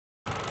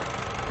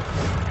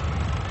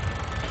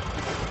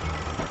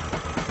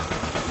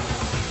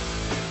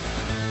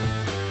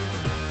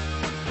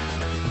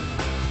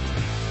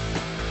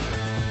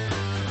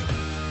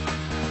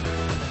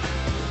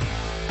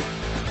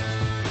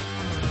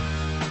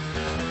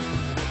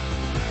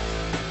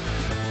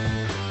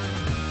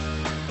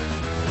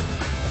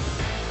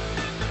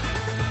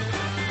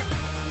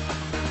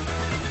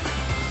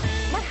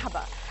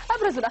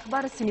أبرز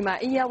الأخبار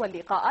السينمائية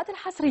واللقاءات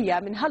الحصرية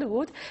من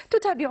هوليوود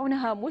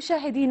تتابعونها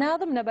مشاهدينا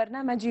ضمن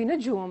برنامج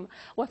نجوم،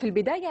 وفي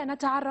البداية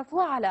نتعرف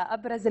على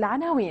أبرز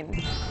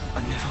العناوين.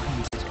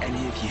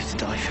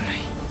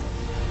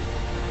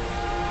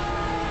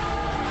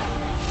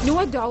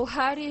 نودع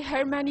هاري،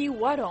 هيرماني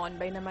ورون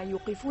بينما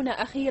يوقفون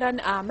أخيرا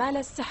أعمال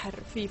السحر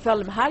في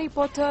فيلم هاري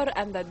بوتر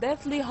and the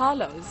Deathly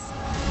Hallows.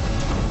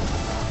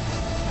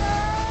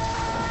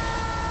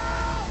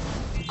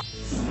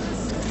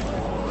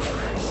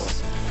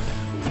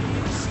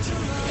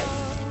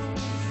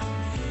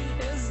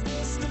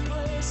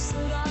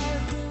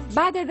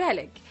 بعد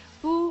ذلك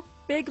بو،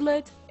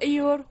 بيغلت،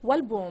 إيور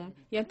والبوم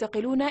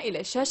ينتقلون إلى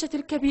الشاشة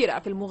الكبيرة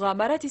في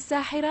المغامرة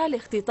الساحرة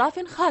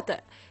لاختطاف خاطئ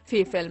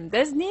في فيلم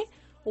ديزني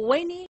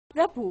ويني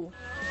ذا بو.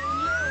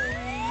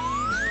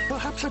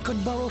 Perhaps I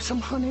could borrow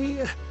some honey.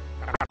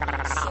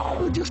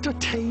 Just a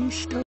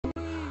taste.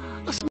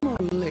 A small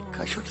lick,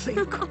 I should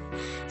think.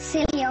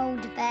 Silly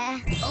old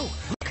bear. Oh,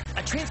 look,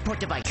 a transport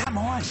device. Come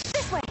on.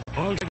 This way.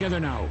 All together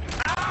now.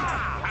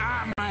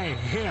 My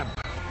hip.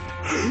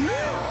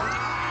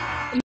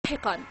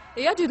 لاحقا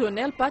يجد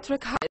نيل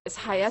باتريك هاريس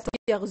حياته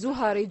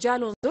يغزوها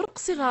رجال زرق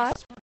صغار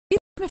في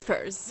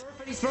سميثرز.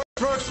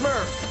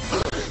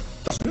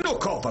 There's no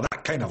call for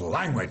that kind of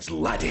language,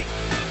 laddie.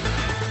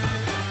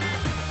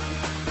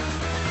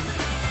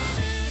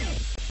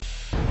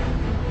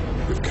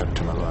 We've kept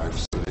him alive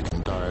so he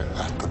can die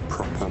at the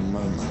proper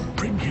moment.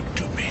 Bring him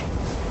to me.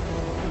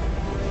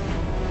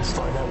 Let's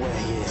find out where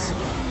he is.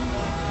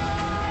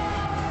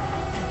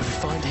 If we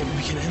find him,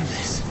 we can end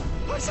this.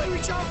 I say we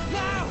jump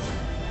now!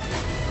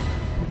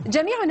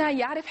 جميعنا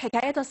يعرف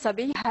حكاية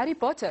الصبي هاري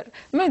بوتر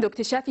منذ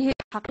اكتشافه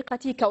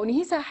حقيقة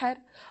كونه ساحر،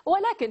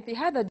 ولكن في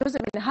هذا الجزء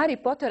من هاري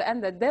بوتر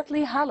and the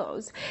Deathly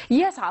Hallows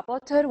يسعى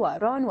بوتر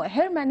ورون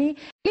وهيرماني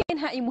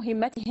لإنهاء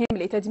مهمتهم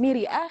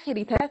لتدمير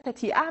آخر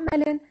 3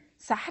 أعمال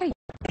سحرية.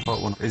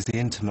 Part 1 is the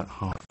intimate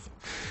half,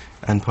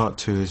 and part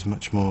 2 is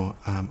much more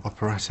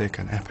operatic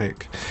and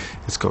epic.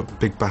 It's got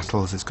big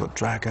battles, it's got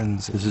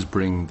dragons. This is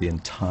bringing the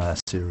entire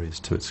series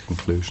to its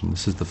conclusion.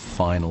 This is the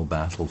final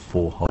battle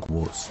for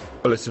Hogwarts.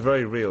 Well, it's a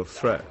very real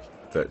threat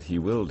that he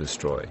will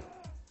destroy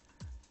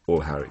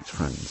all Harry's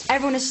friends.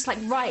 Everyone is just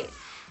like, right,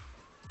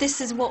 this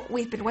is what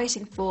we've been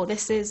waiting for.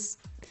 This is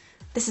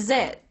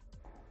it.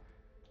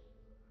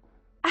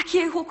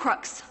 Accio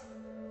Horcrux.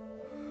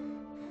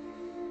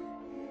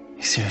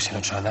 You seriously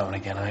gonna try that one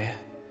again, are you?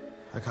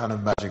 That kind of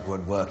magic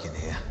won't work in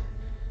here.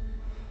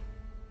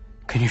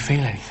 Can you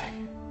feel anything?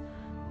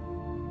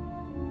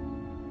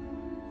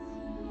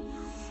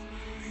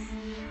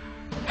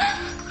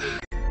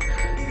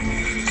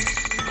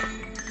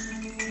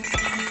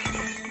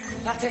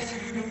 That's it.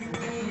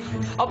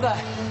 Up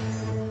there.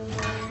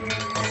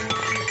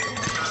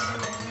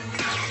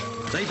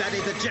 They've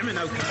added the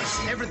Gemino curse.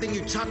 Everything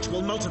you touch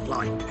will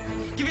multiply.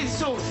 Give me the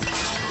sword.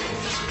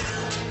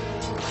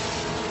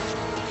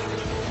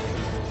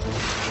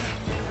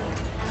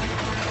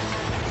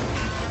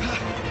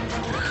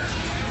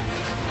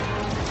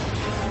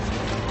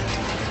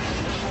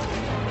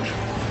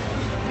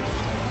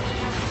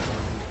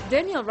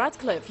 دانيال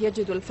رادكليف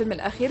يجد الفيلم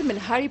الأخير من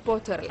هاري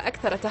بوتر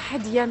الأكثر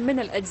تحدياً من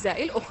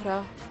الأجزاء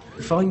الأخرى.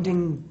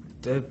 Finding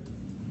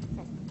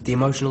the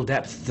emotional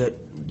depth that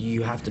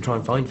you have to try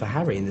and find for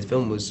Harry in this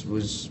film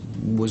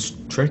was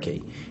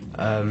tricky,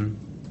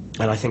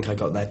 and I think I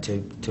got there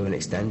to an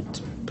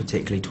extent,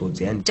 particularly towards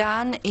the end.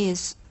 Dan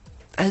is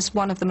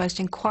one of the most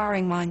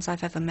inquiring minds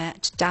I've ever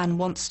met. Dan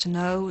wants to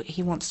know,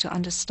 he wants to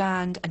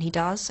understand, and he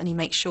does, and he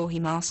makes sure he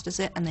masters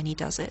it, and then he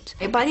does it.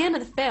 By the end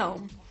of the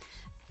film,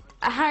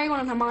 Harry, Ron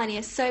and Hermione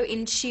are so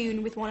in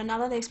tune with one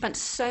another. They've spent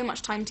so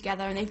much time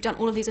together and they've done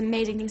all of these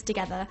amazing things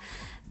together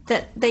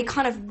that they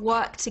kind of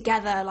work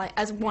together like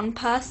as one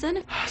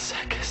person.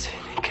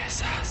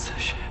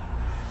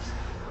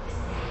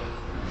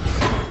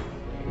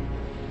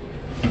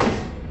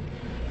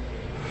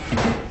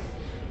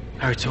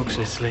 Harry talks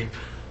in his sleep.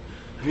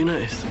 Have you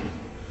noticed?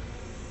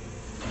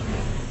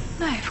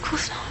 No, of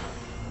course not.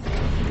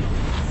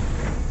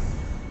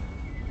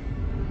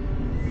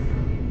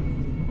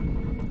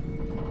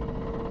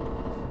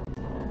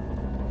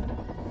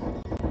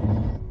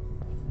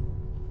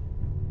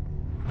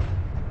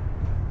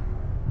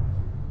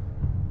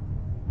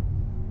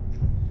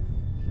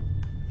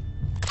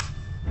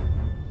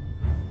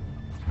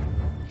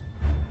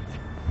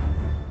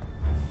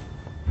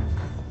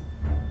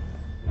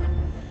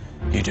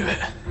 You do it.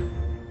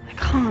 I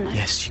can't.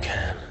 Yes, you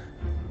can.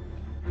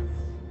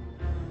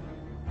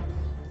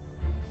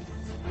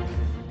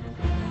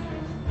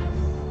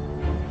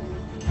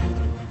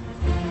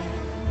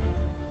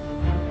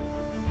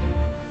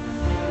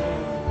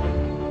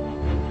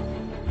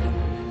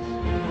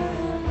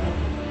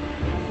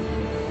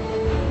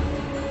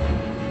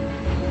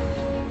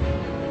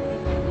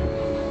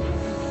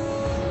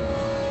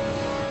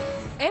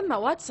 إيما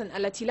واتسون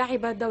التي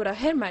لعبت دور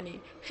هيرماني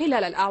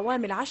خلال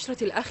الأعوام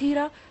ال10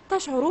 الأخيرة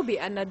تشعر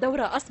بأن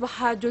الدور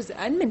أصبح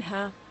جزءاً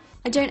منها.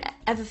 I don't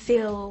ever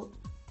feel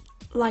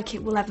like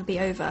it will ever be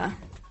over.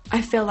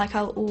 I feel like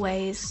I'll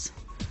always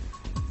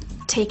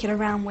take it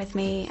around with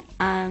me,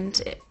 and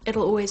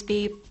it'll always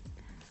be,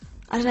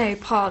 I don't know,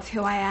 part of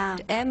who I am.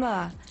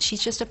 Emma,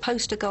 she's just a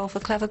poster girl for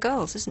clever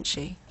girls, isn't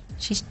she?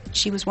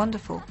 She was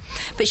wonderful.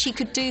 But she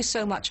could do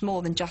so much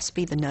more than just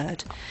be the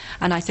nerd.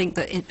 And I think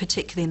that,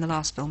 particularly in the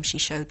last film, she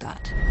showed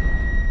that.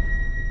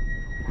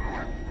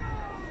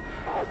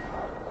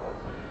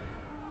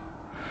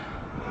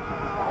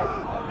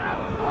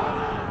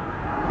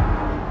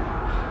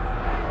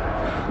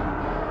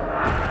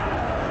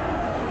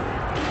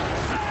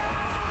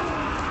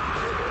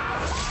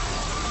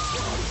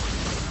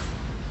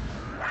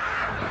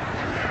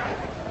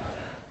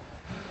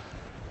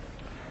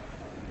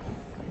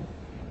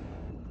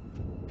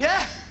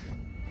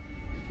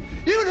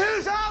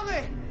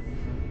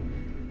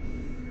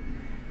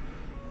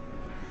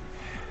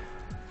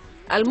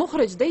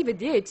 المخرج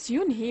ديفيد ييتس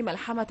ينهي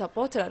ملحمة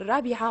بوتر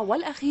الرابعة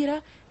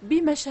والأخيرة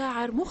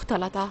بمشاعر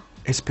مختلطة.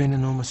 It's been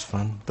enormous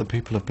fun. The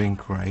people have been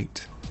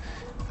great.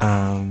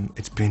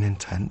 It's been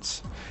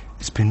intense.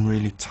 It's been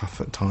really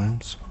tough at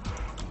times,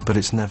 but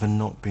it's never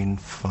not been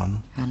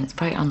fun. And it's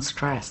very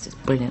unstressed. It's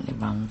brilliantly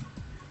run.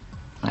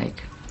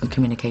 Like, the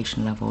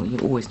communication level, you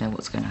always know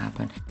what's going to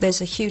happen.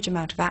 There's a huge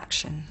amount of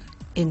action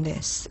in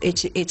this.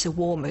 It's a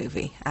war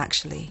movie,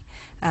 actually.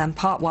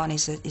 Part one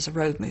is a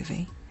road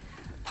movie.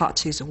 Part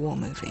 2 is a war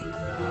movie.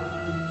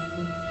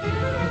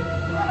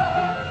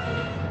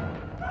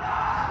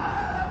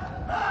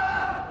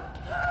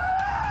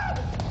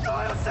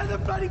 I'll set the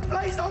bloody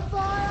place on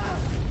fire!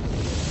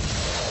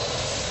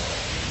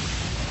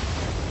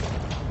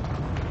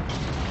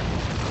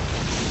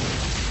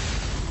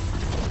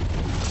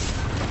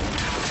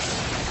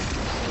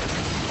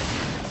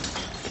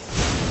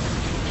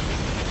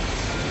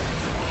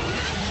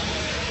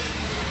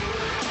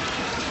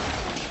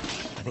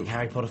 I think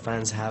Harry Potter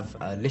fans have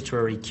a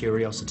literary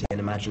curiosity and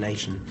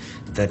imagination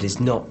that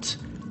is not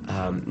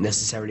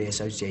necessarily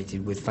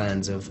associated with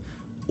fans of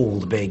all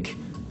the big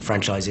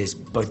franchises,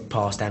 both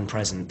past and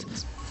present.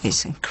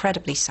 It's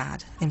incredibly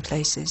sad in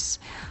places.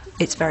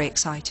 It's very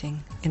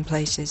exciting in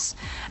places.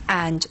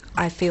 And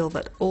I feel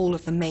that all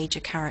of the major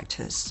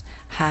characters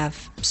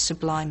have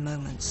sublime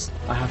moments.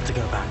 I have to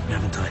go back,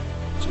 haven't I?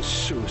 It's a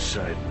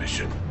suicide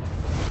mission.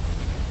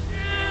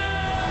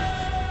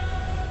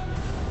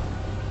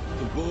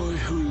 The boy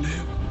who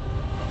lived,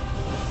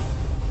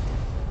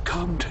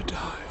 come to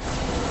die.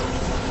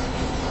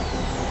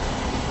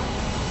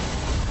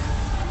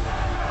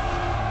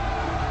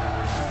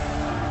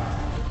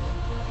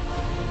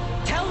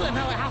 Tell them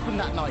how it happened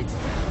that night.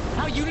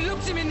 How you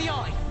looked him in the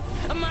eye.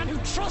 A man who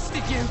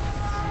trusted you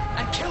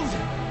and killed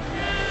him.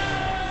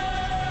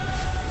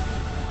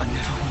 I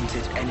never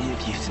wanted any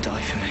of you to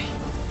die for me.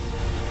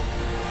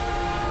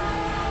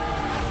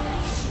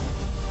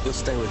 You'll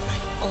stay with me.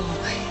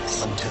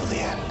 Always. Until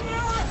the end.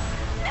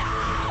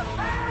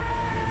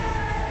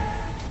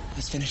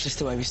 Let's finish this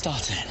the way we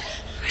started.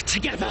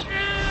 Together.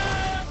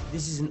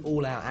 This is an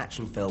all-out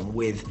action film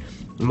with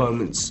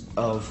moments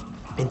of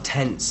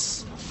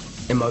intense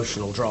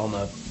emotional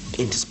drama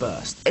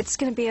interspersed. It's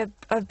going to be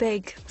a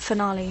big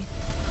finale.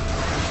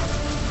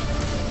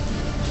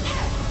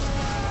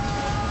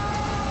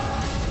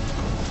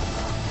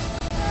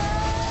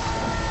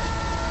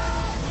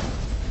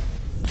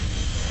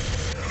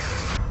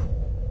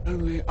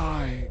 Only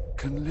I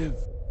can live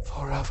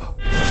forever.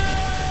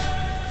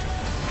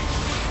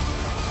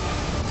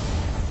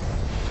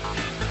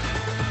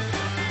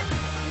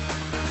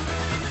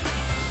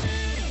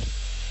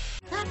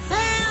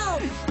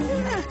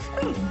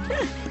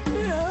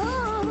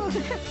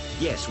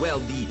 Yes, well,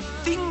 the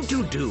thing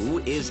to do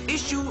is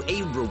issue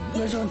a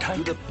reward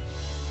to the...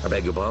 I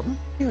beg your pardon?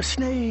 You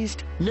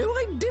sneezed. No,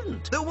 I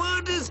didn't. The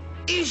word is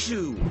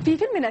issue. في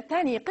فيلمنا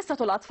الثاني قصة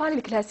الأطفال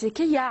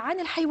الكلاسيكية عن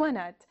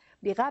الحيوانات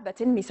بغابة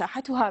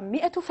مساحتها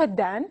 100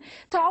 فدان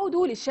تعود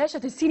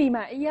للشاشة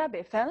السينمائية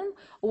بفيلم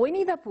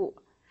ويني ذا بو.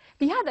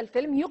 في هذا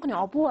الفيلم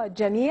يقنع بو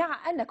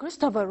جميع أن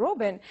كريستوفر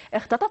روبن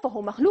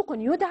اختطفه مخلوق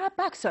يدعى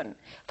باكسون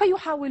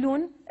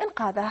فيحاولون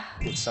إنقاذه.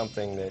 It's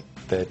something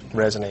that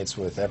resonates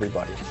with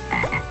everybody.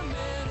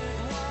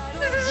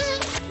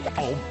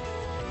 Oh.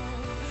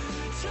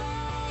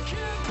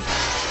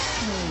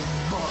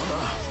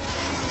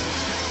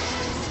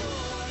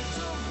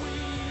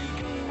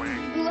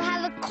 We will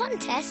have a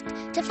contest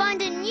to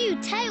find a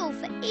new tail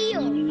for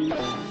Eel.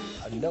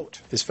 A note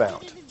is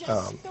found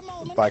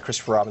by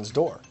Christopher Robin's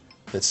door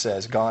that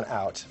says, "Gone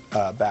out,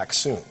 back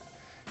soon."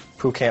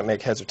 Pooh can't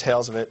make heads or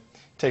tails of it,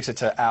 takes it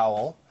to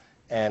Owl,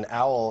 and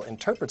Owl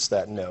interprets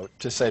that note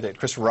to say that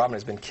Christopher Robin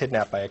has been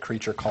kidnapped by a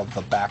creature called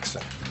the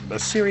Baxon. A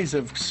series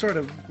of sort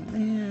of,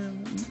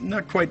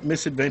 not quite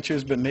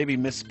misadventures, but maybe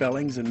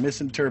misspellings and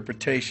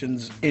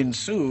misinterpretations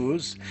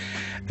ensues,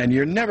 and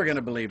you're never going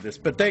to believe this,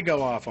 but they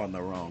go off on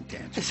the wrong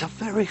tangent. It's a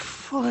very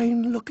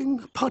fine-looking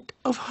pot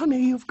of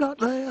honey you've got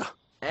there.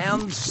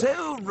 And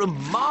so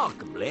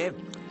remarkably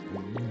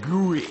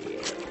gooey.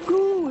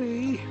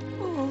 Gooey?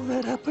 Oh,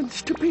 that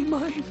happens to be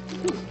my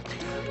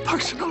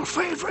personal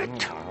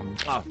favorite.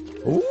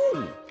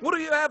 Ooh, what do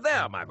you have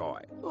there, my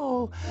boy?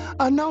 Oh,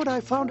 a note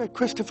I found at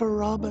Christopher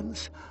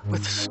Robin's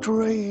with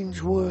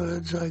strange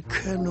words I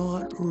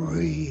cannot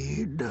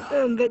read.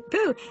 But,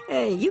 Pooh,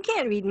 you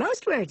can't read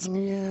most words.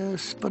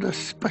 Yes, but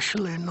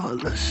especially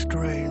not the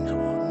strange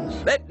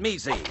ones. Let me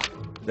see.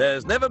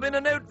 There's never been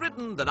a note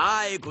written that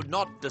I could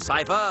not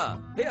decipher.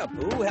 Here,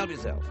 Pooh, help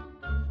yourself.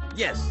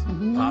 Yes,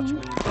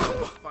 parchment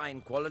of fine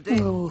quality.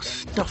 Oh,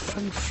 stuff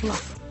and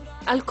fluff.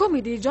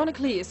 الكوميدي جون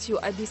كليس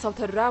يؤدي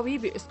صوت الراوي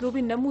بأسلوب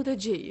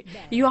نموذجي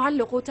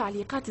يعلق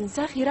تعليقات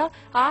ساخرة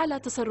على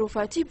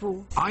تصرفات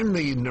بو. I'm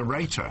the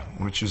narrator,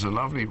 which is a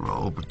lovely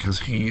role because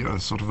he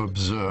sort of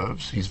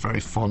observes. He's very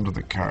fond of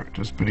the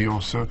characters, but he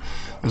also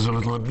is a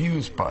little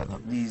amused by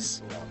them.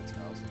 These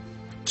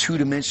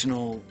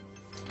two-dimensional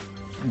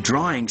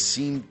drawings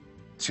seem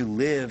to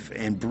live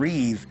and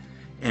breathe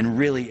and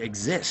really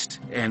exist,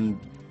 and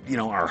you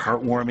know, are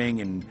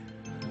heartwarming and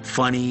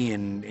funny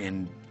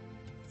and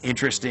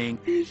interesting.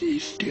 Is he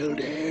still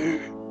there?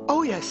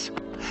 Oh, yes.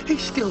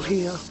 He's still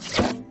here.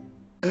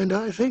 And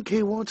I think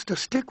he wants to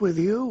stick with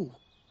you.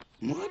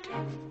 What?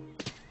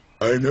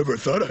 I never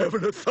thought of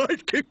having a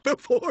sidekick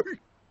before.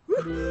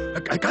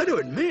 I got to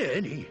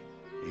admit,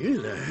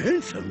 he's a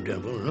handsome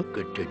devil. Look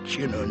at the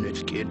chin on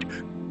this kid.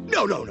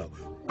 No.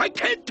 I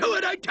can't do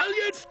it, I tell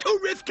you, it's too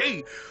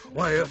risky.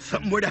 Why, if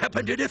something were to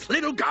happen to this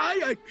little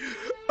guy,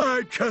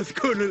 I just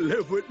couldn't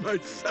live with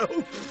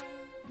myself.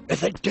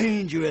 It's a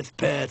dangerous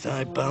path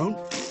I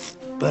bounce,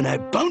 but I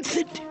bounce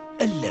it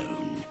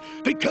alone.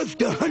 Because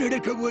the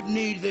Hunter would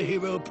need the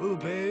hero Pooh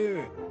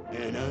Bear,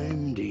 and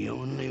I'm the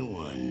only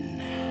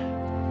one.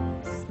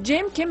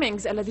 جيم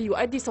كيمينغز الذي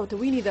يؤدي صوت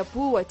ويني ذا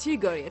بو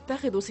وتيغر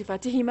يتخذ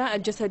صفاتهما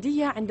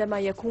الجسدية عندما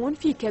يكون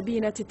في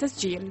كابينة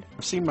التسجيل.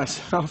 I've seen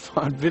myself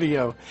on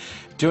video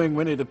doing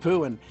Winnie the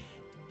Pooh, and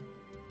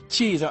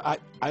geez,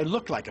 I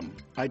look like him.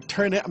 I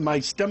turn it, my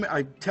stomach,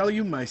 I tell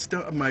you, my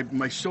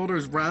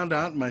shoulders round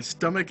out, my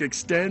stomach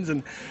extends,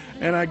 and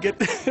I get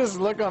this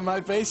look on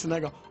my face, and I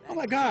go, oh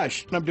my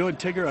gosh. And I'm doing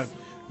Tigger,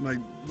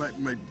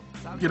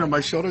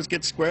 my shoulders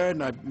get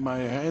squared, and my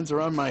hands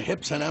are on my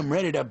hips, and I'm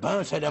ready to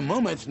bounce at a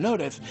moment's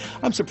notice.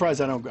 I'm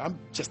surprised I'm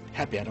just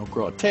happy I don't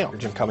grow a tail.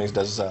 Jim Cummings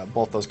does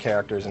both those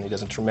characters, and he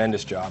does a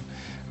tremendous job.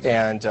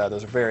 And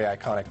those are very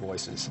iconic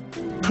voices.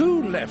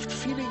 Pooh left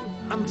feeling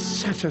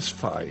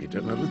unsatisfied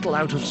and a little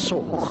out of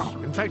sorts.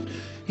 In fact,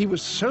 he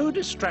was so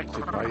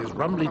distracted by his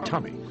rumbly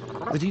tummy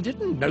that he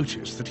didn't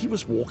notice that he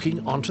was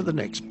walking onto the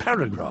next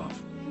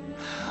paragraph.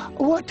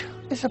 What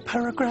is a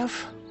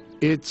paragraph?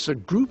 It's a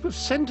group of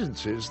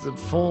sentences that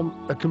form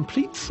a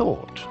complete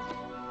thought.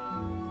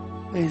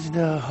 Is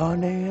there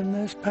honey in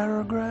this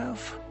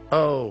paragraph?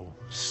 Oh,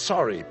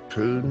 sorry,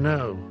 Pooh,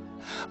 no.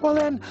 Well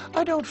then,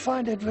 I don't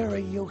find it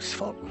very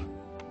useful.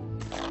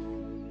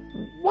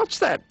 What's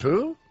that,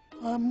 Pooh?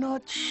 I'm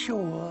not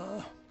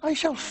sure. I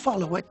shall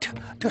follow it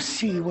to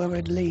see where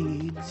it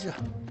leads.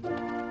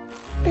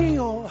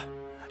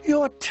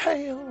 Your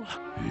tail.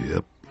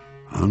 Yep,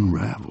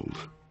 unraveled.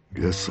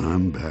 Guess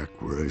I'm back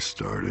where I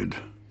started.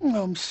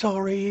 I'm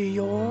sorry,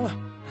 Eeyore.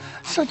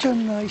 Such a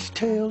nice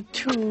tale,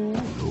 too.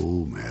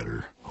 No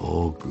matter.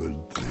 All good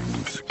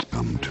things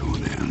come to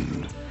an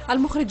end.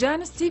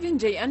 المخرجان ستيفن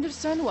جي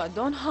أندرسون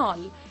ودون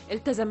هال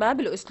التزما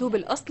بالأسلوب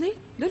الأصلي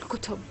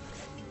للكتب.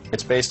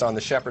 It's based on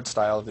the Shepard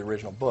style of the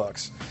original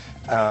books,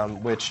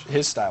 which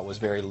his style was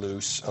very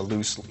loose, a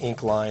loose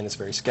ink line. It's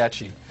very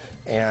sketchy.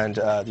 And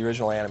the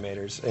original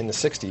animators in the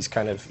 60s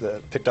kind of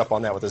picked up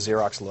on that with a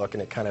Xerox look,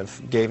 and it kind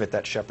of gave it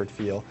that Shepard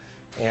feel.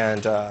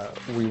 And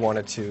we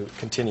wanted to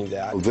continue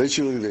that.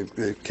 Visually,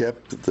 they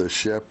kept the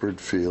Shepard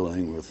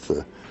feeling with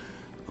the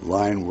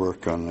line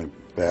work on the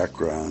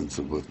backgrounds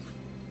with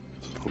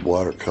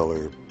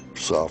watercolor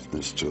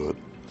softness to it.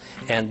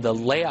 And the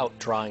layout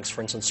drawings,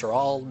 for instance, are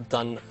all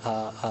done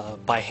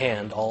by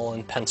hand, all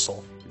in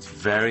pencil. It's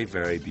very,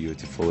 very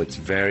beautiful. It's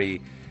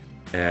very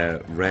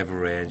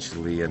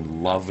reverentially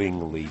and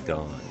lovingly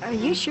done. Are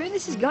you sure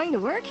this is going to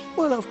work?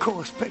 Well, of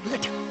course,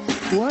 Piglet.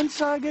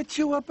 Once I get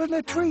you up in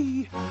the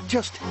tree,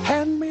 just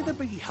hand me the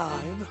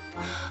beehive,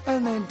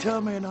 and then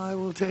Tommy and I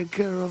will take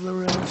care of the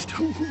rest,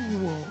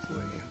 won't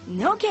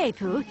we? Okay,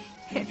 Pooh.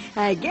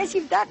 I guess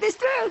you've thought this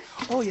through.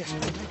 Oh, yes,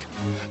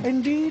 Piglet.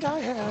 Indeed, I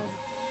have.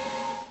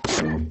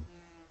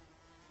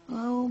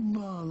 Oh,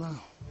 bother.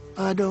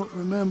 I don't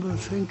remember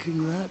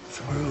thinking that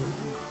through.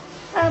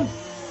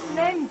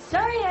 I'm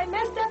sorry I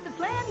messed up the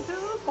plan,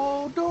 Pooh.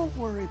 Oh, don't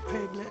worry,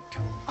 Piglet.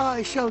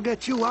 I shall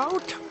get you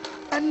out,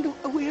 and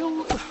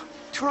we'll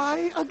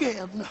try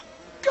again.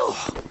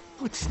 Oh,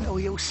 it's no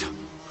use.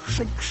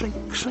 Sink,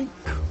 sink, sink.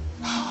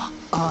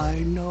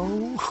 I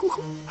know.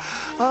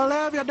 I'll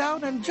have you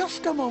down in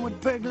just a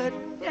moment, Piglet.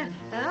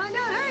 Oh,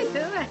 no hurry,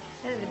 Pooh.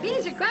 The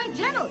bees are quite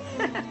gentle.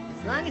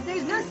 As long as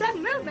there's no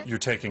sudden movement. You're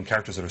taking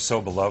characters that are so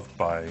beloved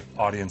by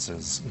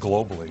audiences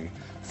globally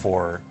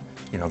for,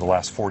 the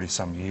last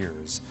 40-some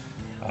years.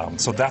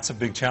 So that's a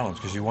big challenge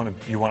because you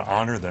want to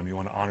honor them, you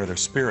want to honor their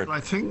spirit. I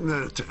think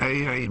that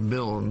A.A.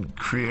 Milne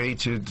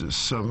created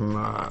some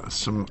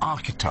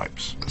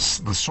archetypes,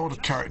 the sort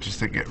of characters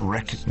that get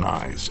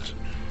recognized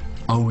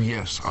Oh,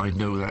 yes, I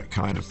know that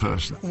kind of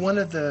person. One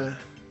of the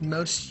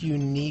most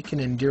unique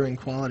and endearing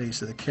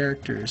qualities of the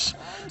characters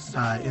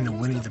in the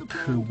Winnie the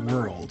Pooh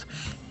world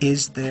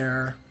is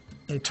their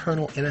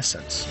eternal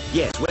innocence.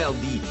 Yes, well,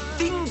 the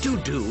thing to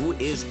do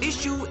is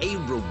issue a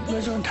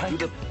reward to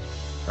the...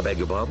 I beg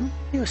your pardon?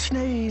 You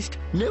sneezed.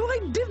 No, I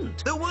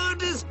didn't. The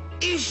word is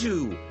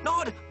issue,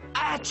 not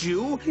at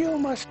you. You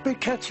must be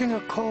catching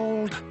a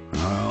cold.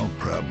 I'll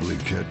probably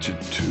catch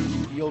it too.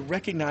 You'll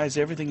recognize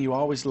everything you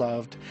always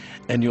loved,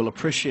 and you'll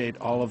appreciate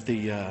all of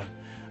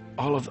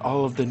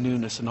the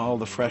newness and all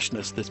the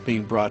freshness that's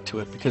being brought to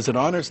it, because it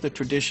honors the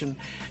tradition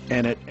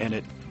and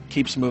it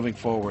keeps moving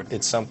forward.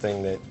 It's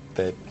something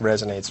that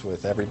resonates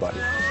with everybody.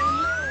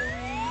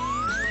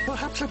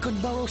 Perhaps I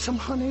could borrow some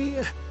honey.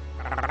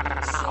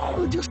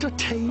 Oh, just a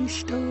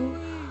taste,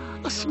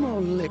 a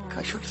small lick,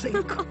 I should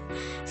think.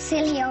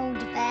 Silly old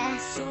bear.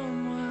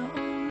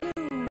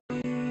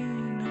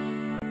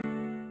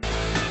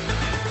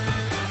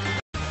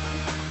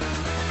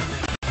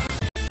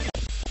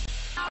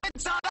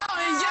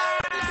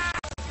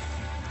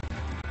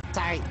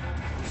 Sorry.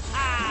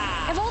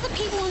 Of all the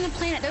people on the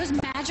planet, those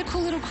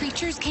magical little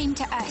creatures came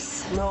to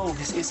us. No,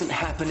 this isn't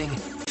happening.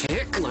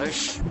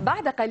 Ticklish.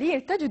 بعد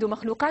قليل تجد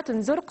مخلوقات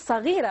زرق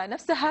صغيرة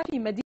نفسها في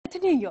مدينة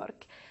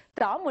نيويورك.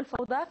 تعم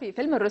الفوضى في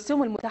فيلم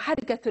الرسوم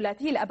المتحركة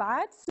الثلاثي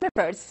الأبعاد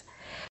سميرفرز.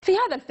 في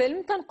هذا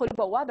الفيلم تنقل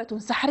بوابة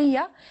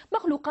سحرية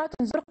مخلوقات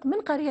زرق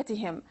من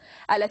قريتهم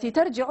التي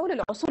ترجع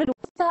للعصور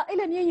الوسطى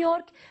إلى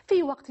نيويورك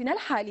في وقتنا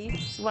الحالي.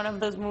 It's one of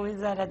those movies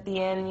that at the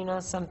end, you know,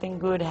 something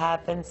good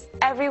happens.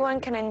 Everyone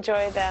can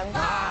enjoy them.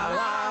 La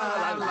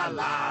la la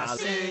la,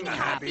 sing a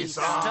happy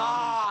song.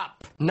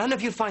 Stop! None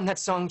of you find that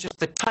song just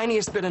the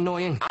tiniest bit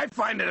annoying? I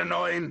find it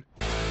annoying.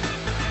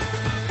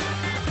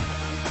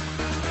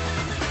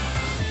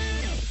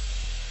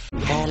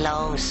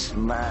 Hello,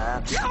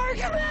 Smurfs.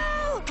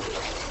 Gargamel!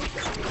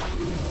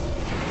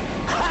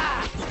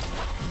 Ha!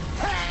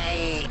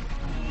 Hey!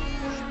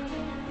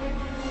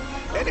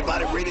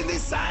 Anybody reading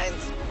these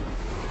signs?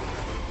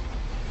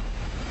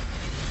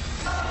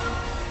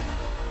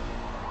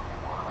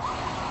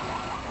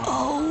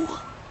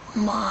 Oh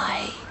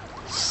my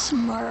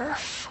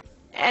Smurf.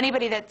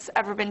 Anybody that's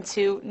ever been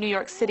to New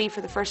York City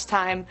for the first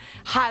time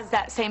has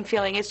that same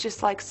feeling. It's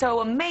just like so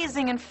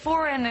amazing and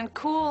foreign and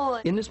cool.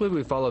 In this movie,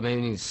 we follow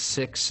mainly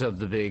 6 of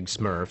the big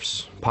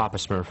Smurfs. Papa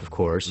Smurf, of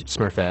course.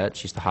 Smurfette,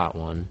 she's the hot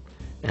one.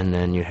 And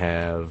then you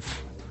have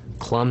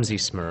Clumsy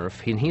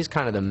Smurf. He's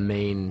kind of the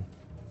main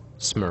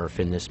Smurf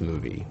in this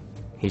movie.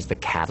 He's the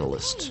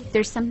catalyst.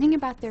 There's something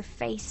about their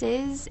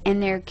faces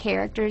and their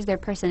characters, their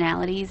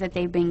personalities that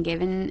they've been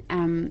given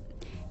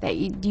that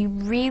you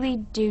really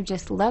do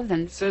just love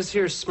them. It says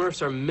here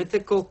Smurfs are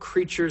mythical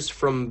creatures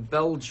from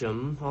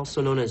Belgium,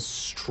 also known as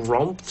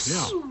Stromphs,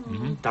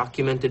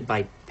 documented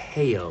by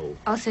Peo.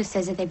 Also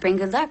says that they bring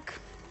good luck,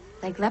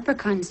 like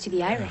leprechauns to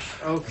the Irish.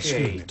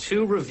 Okay,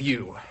 to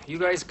review. You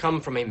guys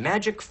come from a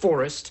magic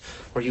forest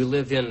where you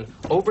live in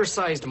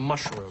oversized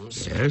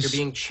mushrooms. Yes. You're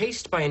being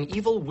chased by an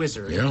evil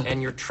wizard,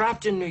 and you're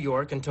trapped in New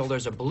York until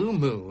there's a blue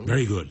moon.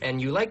 Very good.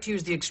 And you like to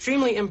use the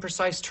extremely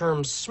imprecise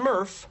term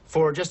Smurf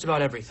for just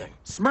about everything.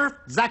 Smurf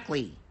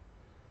Zuckley.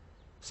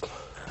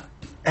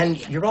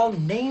 And you're all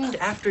named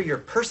after your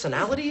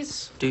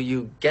personalities? Do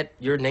you get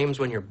your names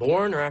when you're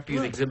born or after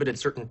you've exhibited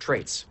certain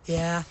traits?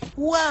 Yeah.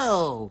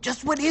 Whoa!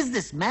 Just what is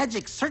this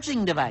magic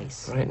searching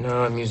device? Right now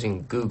I'm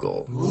using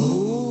Google.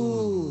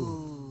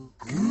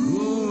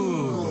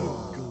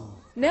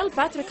 نيل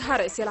باتريك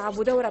هاريس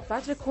يلعب دور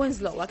باتريك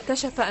وينزلو،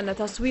 واكتشف أن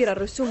تصوير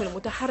الرسوم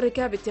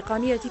المتحركة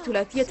بالتقنية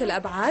ثلاثية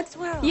الأبعاد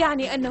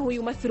يعني أنه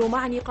يمثل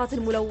معلقات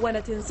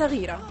ملونة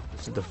صغيرة.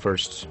 This is the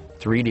first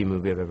 3D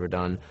movie I've ever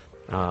done,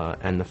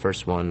 and the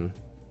first one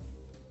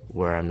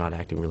where I'm not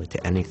acting really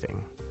to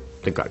anything.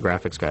 The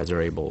graphics guys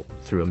are able,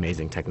 through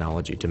amazing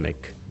technology, to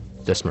make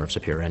the Smurfs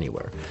appear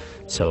anywhere.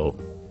 So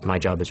my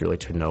job is really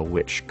to know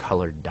which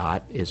colored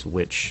dot is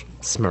which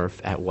Smurf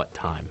at what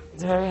time.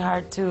 It's very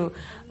hard to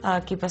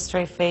keep a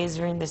straight face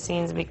during the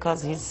scenes because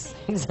he's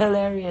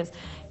hilarious.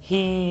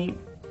 He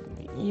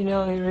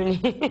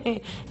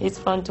really, it's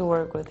fun to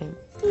work with him.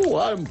 Oh,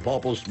 I'm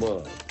Papa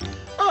Smurf.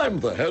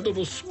 I'm the head of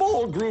a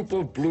small group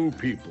of blue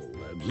people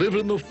and live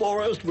in the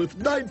forest with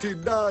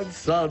 99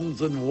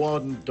 sons and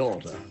 1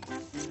 daughter.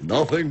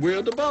 Nothing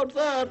weird about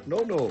that,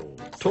 no.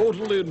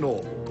 Totally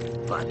normal.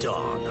 But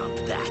all of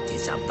that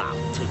is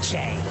about to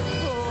change.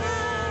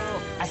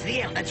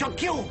 Asriel, that's your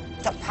cue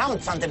to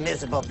pounce on the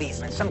miserable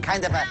beastman. Some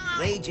kind of a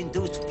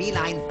rage-induced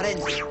feline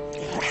frenzy.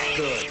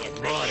 Good, get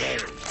more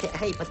rage.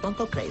 Hey, but don't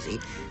go crazy.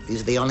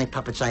 These are the only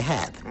puppets I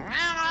have.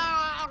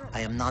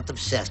 I am not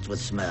obsessed with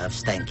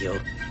Smurfs, thank you.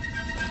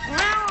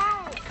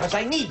 Because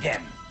I need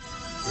them.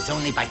 It's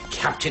only by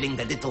capturing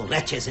the little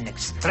wretches and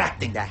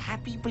extracting the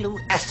happy blue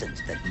essence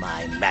that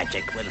my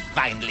magic will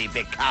finally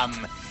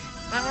become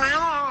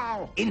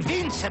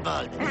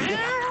invincible.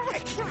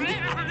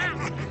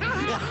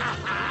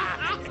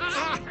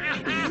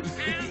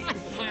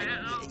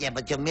 Yeah,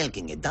 but you're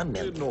milking it. Don't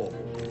milk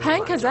it.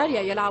 هانك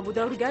أزاريا يلعب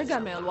دور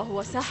غارغاميل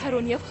وهو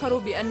ساحر يفخر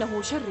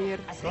بأنه شرير.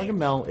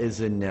 Gargamel is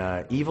an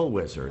evil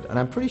wizard, and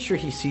I'm pretty sure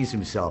he sees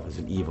himself as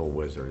an evil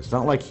wizard. It's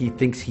not like he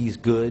thinks he's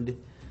good.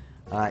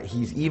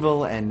 He's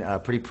evil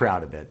and pretty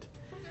proud of it.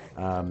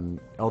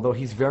 Although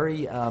he's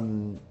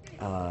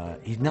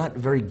not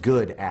very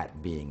good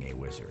at being a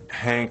wizard.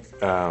 Hank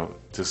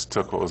just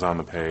took what was on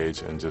the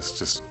page and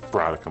just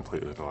brought it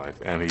completely to life,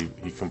 and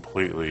he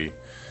completely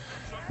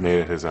made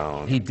it his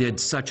own. He did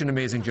such an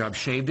amazing job.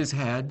 Shaved his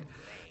head.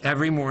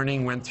 Every morning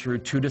went through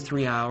 2 to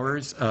 3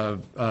 hours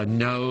of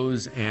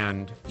nose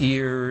and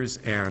ears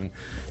and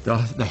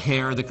the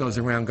hair that goes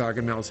around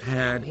Gargamel's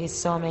head. He's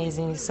so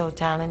amazing. He's so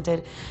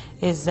talented.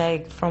 It's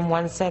like from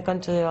one second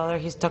to the other,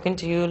 he's talking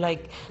to you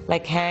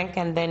like Hank,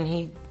 and then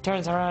he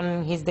turns around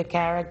and he's the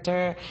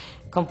character.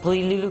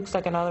 Completely looks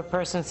like another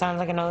person, sounds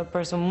like another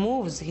person,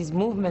 moves, his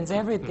movements,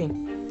 everything.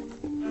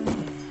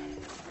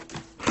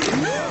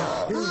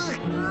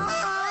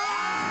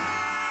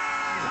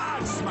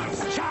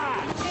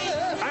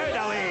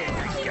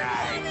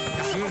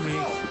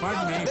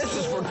 Pardon me. This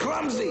is for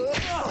clumsy.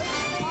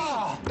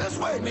 This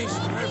way. Me,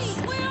 Smurfs.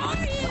 Where are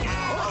you?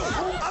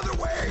 Oh, other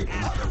way.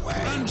 Other way.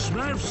 Run,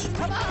 Smurfs.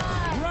 Come on.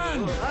 Run.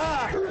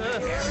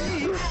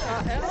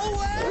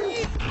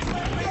 Away.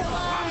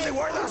 Clumsy,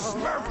 where the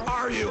Smurf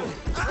are you?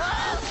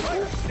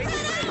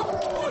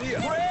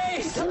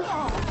 Grace!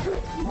 Run!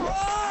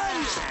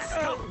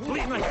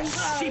 Bleed like a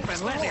sheep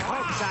and let the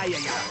hogs eye you,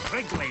 you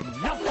prickly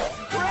nut.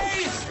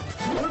 Grace!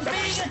 We're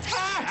being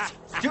attacked!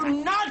 Do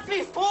not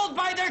be fooled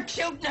by their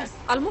cuteness!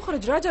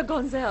 المخرج راجا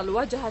غونزيل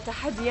واجه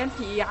تحديا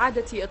في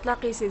إعادة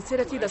إطلاق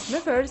سلسلة The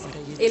Smurfs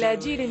إلى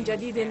جيل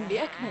جديد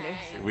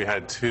بأكمله. We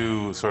had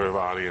two sort of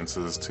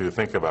audiences to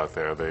think about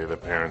there. The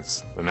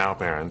parents, the now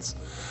parents,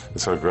 that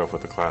sort of grew up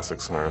with the classic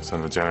Smurfs,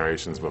 and the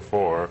generations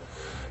before,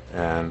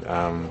 and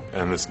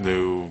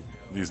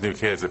these new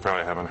kids that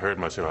probably haven't heard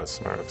much about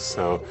Smurfs.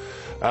 So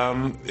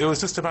it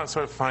was just about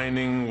sort of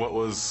finding what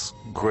was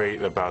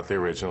great about the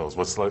originals.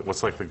 What's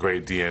like the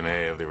great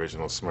DNA of the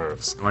original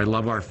Smurfs. I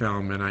love our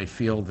film, and I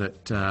feel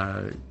that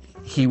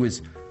he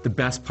was the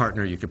best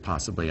partner you could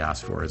possibly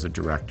ask for as a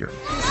director.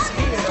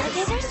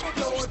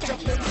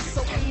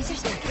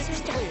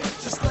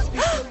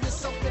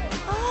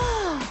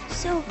 Oh,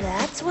 so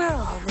that's where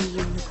all the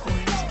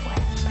unicorns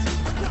went.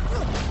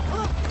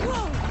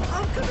 Whoa!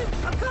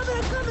 I'm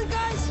coming,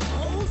 guys!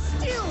 Oh,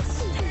 still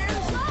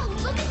stairs! Oh,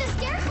 look at the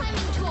stair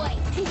climbing toy!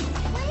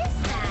 What is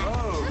that?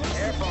 Oh,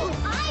 careful!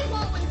 I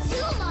want one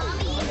too,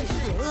 Mommy!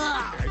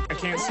 I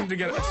can't seem to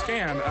get a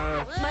scan.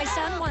 My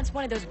son wants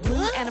one of those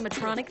blue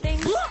animatronic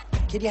things.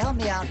 Can you help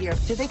me out here?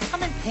 Do they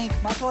come in pink?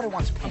 My daughter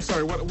wants pink. I'm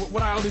sorry,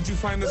 what aisle did you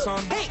find this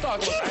on? Hey,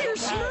 keep your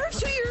Smurfs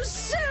to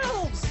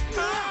yourselves!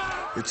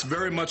 It's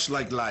very much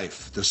like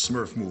life, the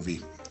Smurf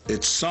movie.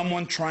 It's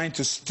someone trying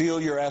to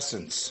steal your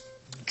essence,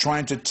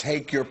 trying to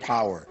take your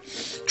power,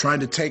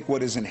 trying to take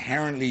what is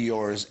inherently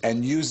yours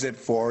and use it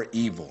for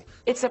evil.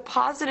 It's a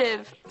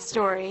positive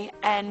story,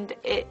 and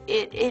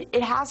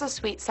it has a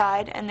sweet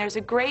side, and there's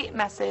a great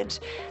message,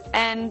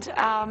 and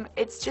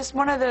it's just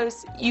one of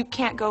those you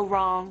can't go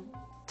wrong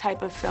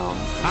type of film.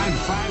 I'm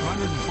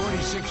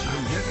 546.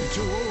 I'm getting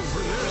too old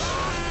for this.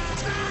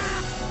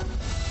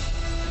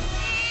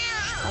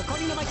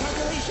 According to my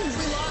calculations,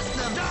 we lost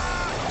them.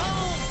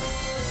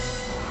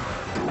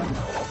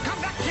 Come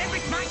back here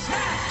with my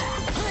snack!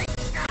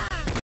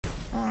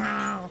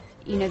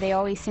 You know, they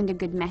always send a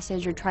good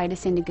message or try to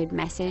send a good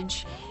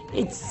message.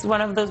 It's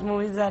one of those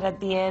movies that at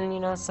the end, you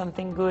know,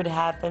 something good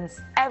happens.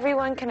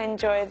 Everyone can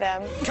enjoy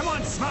them. Come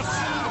on, Smurfs!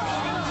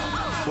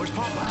 Where's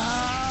Papa?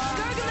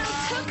 Gargamel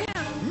took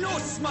him! No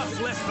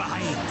Smurf left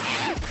behind!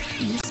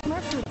 You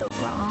smurfed with the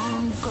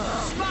wrong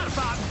girl. Smurf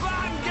a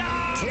banga!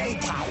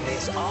 Playtime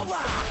is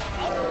over!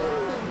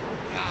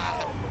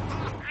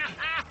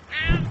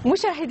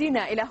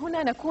 مشاهدينا، إلى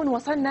هنا نكون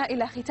وصلنا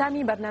إلى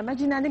ختام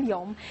برنامجنا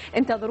لليوم.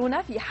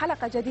 انتظرونا في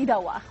حلقة جديدة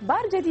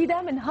وأخبار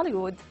جديدة من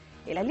هوليوود.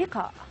 إلى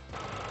اللقاء.